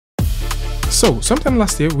So, sometime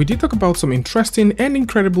last year, we did talk about some interesting and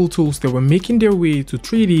incredible tools that were making their way to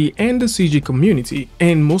 3D and the CG community,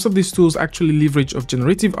 and most of these tools actually leverage of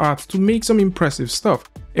generative art to make some impressive stuff.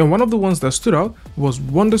 And one of the ones that stood out was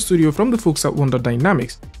Wonder Studio from the folks at Wonder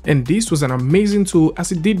Dynamics, and this was an amazing tool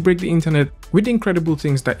as it did break the internet with the incredible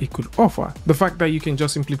things that it could offer. The fact that you can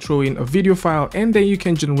just simply throw in a video file and then you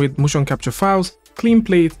can generate motion capture files, clean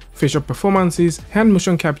plate, facial performances, hand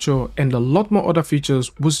motion capture, and a lot more other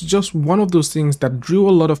features was just one of those things that drew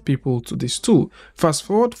a lot of people to this tool. Fast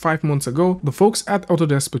forward 5 months ago, the folks at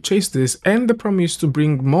Autodesk purchased this and they promised to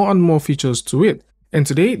bring more and more features to it. And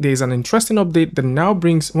today, there is an interesting update that now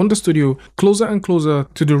brings Wonder Studio closer and closer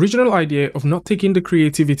to the original idea of not taking the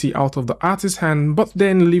creativity out of the artist's hand, but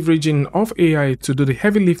then leveraging of AI to do the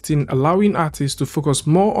heavy lifting, allowing artists to focus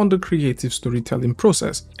more on the creative storytelling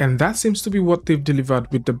process. And that seems to be what they've delivered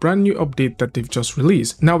with the brand new update that they've just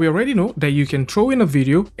released. Now, we already know that you can throw in a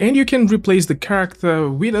video and you can replace the character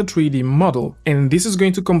with a 3D model. And this is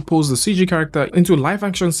going to compose the CG character into a live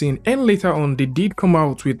action scene. And later on, they did come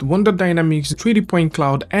out with Wonder Dynamics 3D Point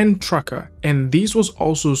Cloud and Tracker, and this was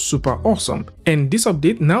also super awesome. And this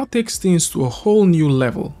update now takes things to a whole new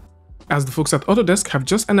level, as the folks at Autodesk have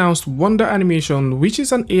just announced Wonder Animation, which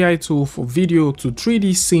is an AI tool for video to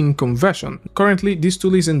 3D scene conversion. Currently, this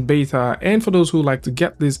tool is in beta, and for those who like to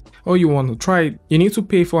get this or you want to try it, you need to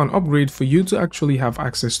pay for an upgrade for you to actually have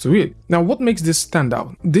access to it. Now, what makes this stand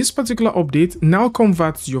out? This particular update now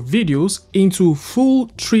converts your videos into full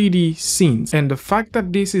 3D scenes, and the fact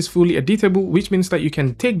that this is fully editable, which means that you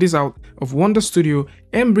can take this out of Wonder Studio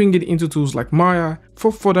and bring it into tools like Maya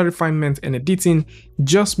for further refinement and editing,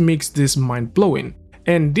 just makes this mind-blowing.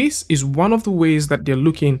 And this is one of the ways that they're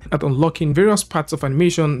looking at unlocking various parts of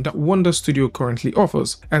animation that Wonder Studio currently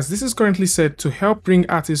offers, as this is currently set to help bring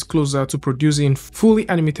artists closer to producing fully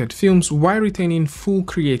animated films while retaining full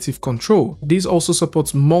creative control. This also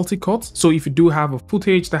supports multi-cut, so if you do have a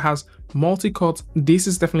footage that has multi-cut, this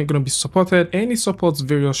is definitely going to be supported, and it supports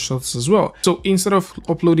various shots as well. So instead of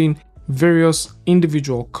uploading various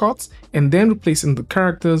individual cuts and then replacing the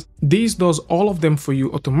characters, this does all of them for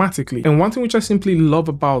you automatically. And one thing which I simply love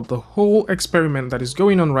about the whole experiment that is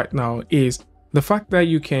going on right now is the fact that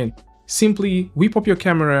you can simply whip up your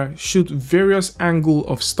camera, shoot various angles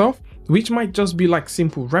of stuff, which might just be like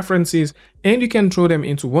simple references, and you can throw them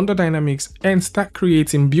into Wonder Dynamics and start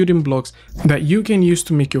creating building blocks that you can use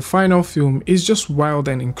to make your final film. Is just wild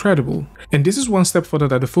and incredible. And this is one step further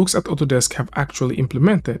that the folks at Autodesk have actually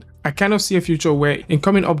implemented. I kind of see a future where in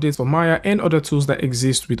coming updates for Maya and other tools that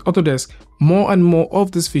exist with Autodesk, more and more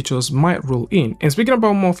of these features might roll in. And speaking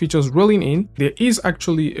about more features rolling in, there is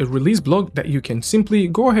actually a release blog that you can simply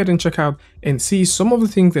go ahead and check out and see some of the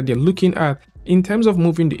things that they're looking at in terms of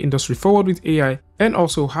moving the industry forward with AI, and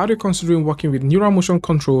also how they're considering working with neural motion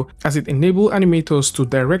control as it enables animators to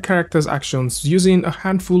direct characters' actions using a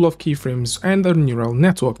handful of keyframes and a neural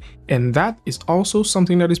network. And that is also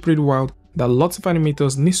something that is pretty wild, that lots of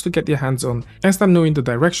animators need to get their hands on and start knowing the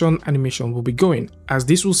direction animation will be going, as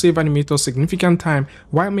this will save animators significant time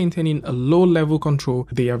while maintaining a low level control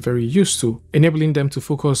they are very used to, enabling them to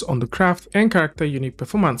focus on the craft and character unique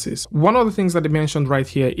performances. One of the things that they mentioned right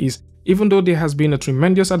here is, even though there has been a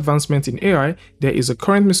tremendous advancement in AI, there is a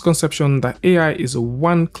current misconception that AI is a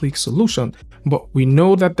one-click solution, but we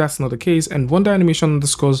know that that's not the case, and Wonder Animation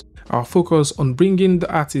underscores our focus on bringing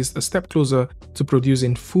the artist a step closer to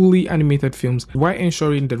producing fully animated films while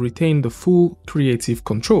ensuring they retain the full creative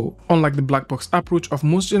control. Unlike the black box approach of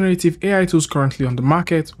most generative AI tools currently on the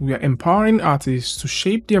market, we are empowering artists to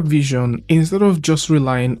shape their vision instead of just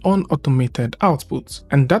relying on automated outputs.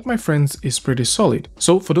 And that, my friends, is pretty solid.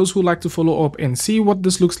 So for those who like to follow up and see what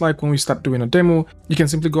this looks like when we start doing a demo, you can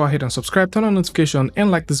simply go ahead and subscribe, turn on notification,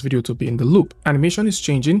 and like this video to be in the loop. Animation is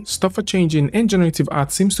changing, stuff are changing, and generative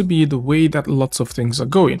art seems to be the way that lots of things are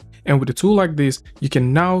going. And with a tool like this, you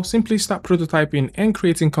can now simply start prototyping and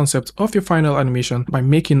creating concepts of your final animation by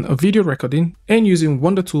making a video recording and using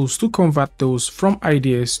Wonder tools to convert those from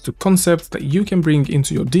ideas to concepts that you can bring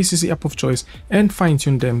into your DCC app of choice and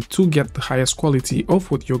fine-tune them to get the highest quality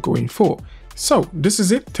of what you're going for. So this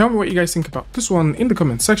is it. Tell me what you guys think about this one in the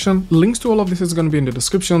comment section. Links to all of this is going to be in the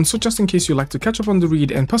description, so just in case you like to catch up on the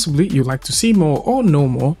read and possibly you like to see more or know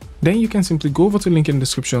more, then you can simply go over to the link in the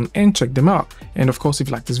description and check them out. And of course, if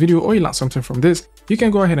you like this video or you learned something from this, you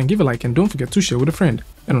can go ahead and give a like, and don't forget to share with a friend.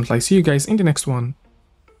 And until I see you guys in the next one,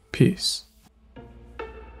 peace.